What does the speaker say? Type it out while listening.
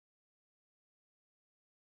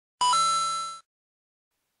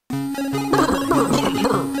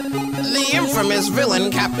The infamous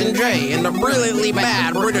villain Captain J and the brilliantly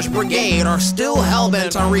bad British Brigade are still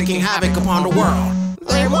hell-bent on wreaking havoc upon the world.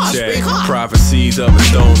 They must be caught. Prophecies of a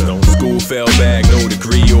stoner. School fell back, no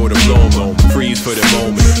degree or diploma. Freeze for the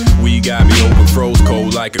moment. We got me open, froze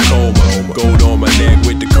cold like a coma. Gold on my neck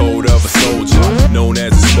with the code of a soldier. Known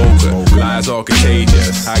as a smoker. Lies are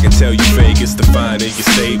contagious. I can tell you fake, it's defined in your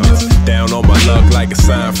statements. Down on my luck like a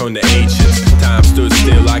sign from the ancients. Time stood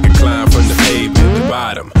still like a climb from the pavement. The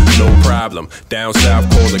bottom, no problem. Down south,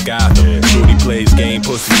 call it Gotham. Shorty plays game,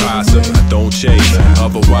 pussy possum. I don't chase,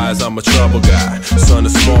 otherwise I'm a trouble guy. Son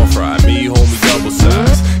of small fry, me homie double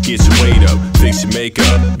size. Get your weight up, fix your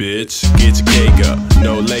makeup, bitch. Get your cake up,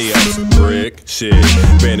 no layups, brick shit.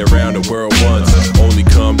 Been around the world once, only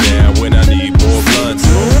come down when I need more blunts.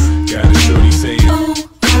 Got a shorty saying, oh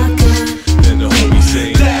my god. Then the homie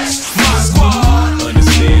saying, that's my squad.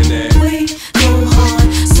 Understand that we go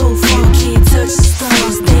hard, so far can't touch the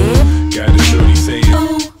stars. Damn. Got a shorty saying,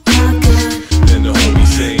 oh my god. Then the homie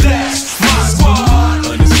saying, that's my squad.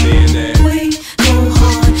 Understand that we go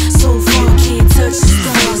hard, so far can't touch the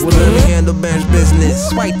stars. Well, let me handle bench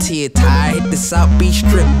business. White tee tie, hit the South Beach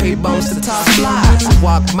strip, pay bones to top flies. I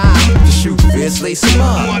walk mile, to shoot fierce, lace 'em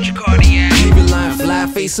up. Watch your cardiac. Leave your line fly,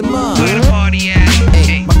 face 'em up. Where the party at?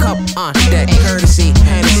 Hey, my cup on deck, courtesy,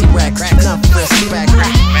 Hennessy Rex, enough respect.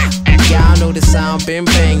 Y'all know the sound, been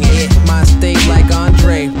banging. My stage like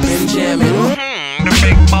Andre, been jamming. The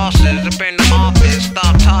big bosses up in the office.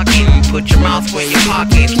 Stop talking, put your mouth where your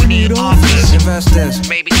pockets. We need offers, Investors,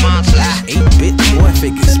 maybe sponsors. 8-bit boy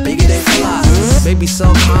figures, bigger than Colossus. Baby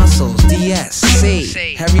sold consoles,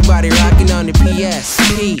 DSC. Everybody rocking on the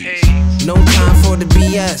PSP. No time for the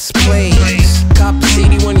BS, please. Cop the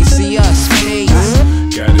CD when you see us, please.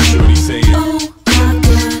 got a shorty saying, Oh my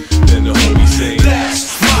god. then the homie saying,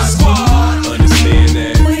 that's my squad. Understand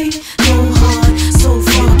that We go hard, so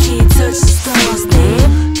far can't touch the stars.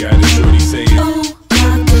 Damn. got a shorty saying, Oh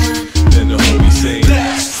my god. then the homie saying,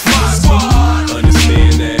 that's my squad.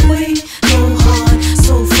 Understand that We go hard,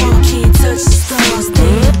 so far can't touch the stars.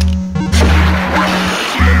 Damn.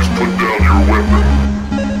 Please put down your weapon.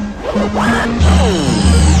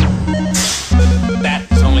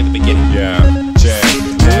 That's only the beginning. yeah, Jack,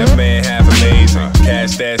 half man, half amazing.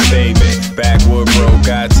 Catch that statement. Backwood bro,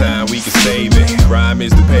 got time, we can save it. Rhyme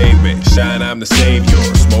is the pavement, shine, I'm the savior.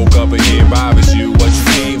 Smoke up in here, bothers you, what you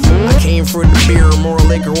came for? I came for the beer, more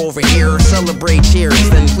liquor over here. Celebrate, cheers,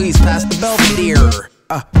 then please pass the Belvedere.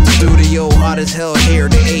 Studio hot as hell here,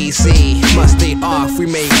 the AC must stay off, we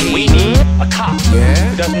make heat. We need a cop Yeah?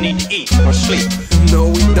 who doesn't need to eat or sleep. No,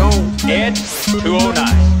 we don't. Ed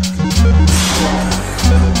 209. You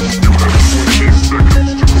have 20 seconds to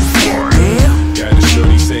comply. Damn. Got a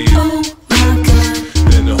shorty saying, Oh my god.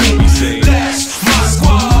 then the homie saying, that's my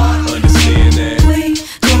squad. Understand that We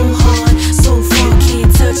go hard, so far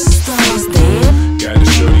can't touch the stars. Damn. got a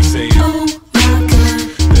shorty saying, Oh my god.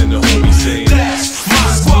 then the homie saying, that's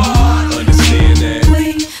my squad. Understand that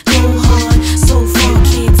We go hard, so far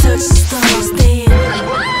can't touch the stars. Damn.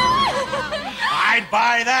 I'd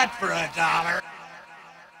buy that for $1.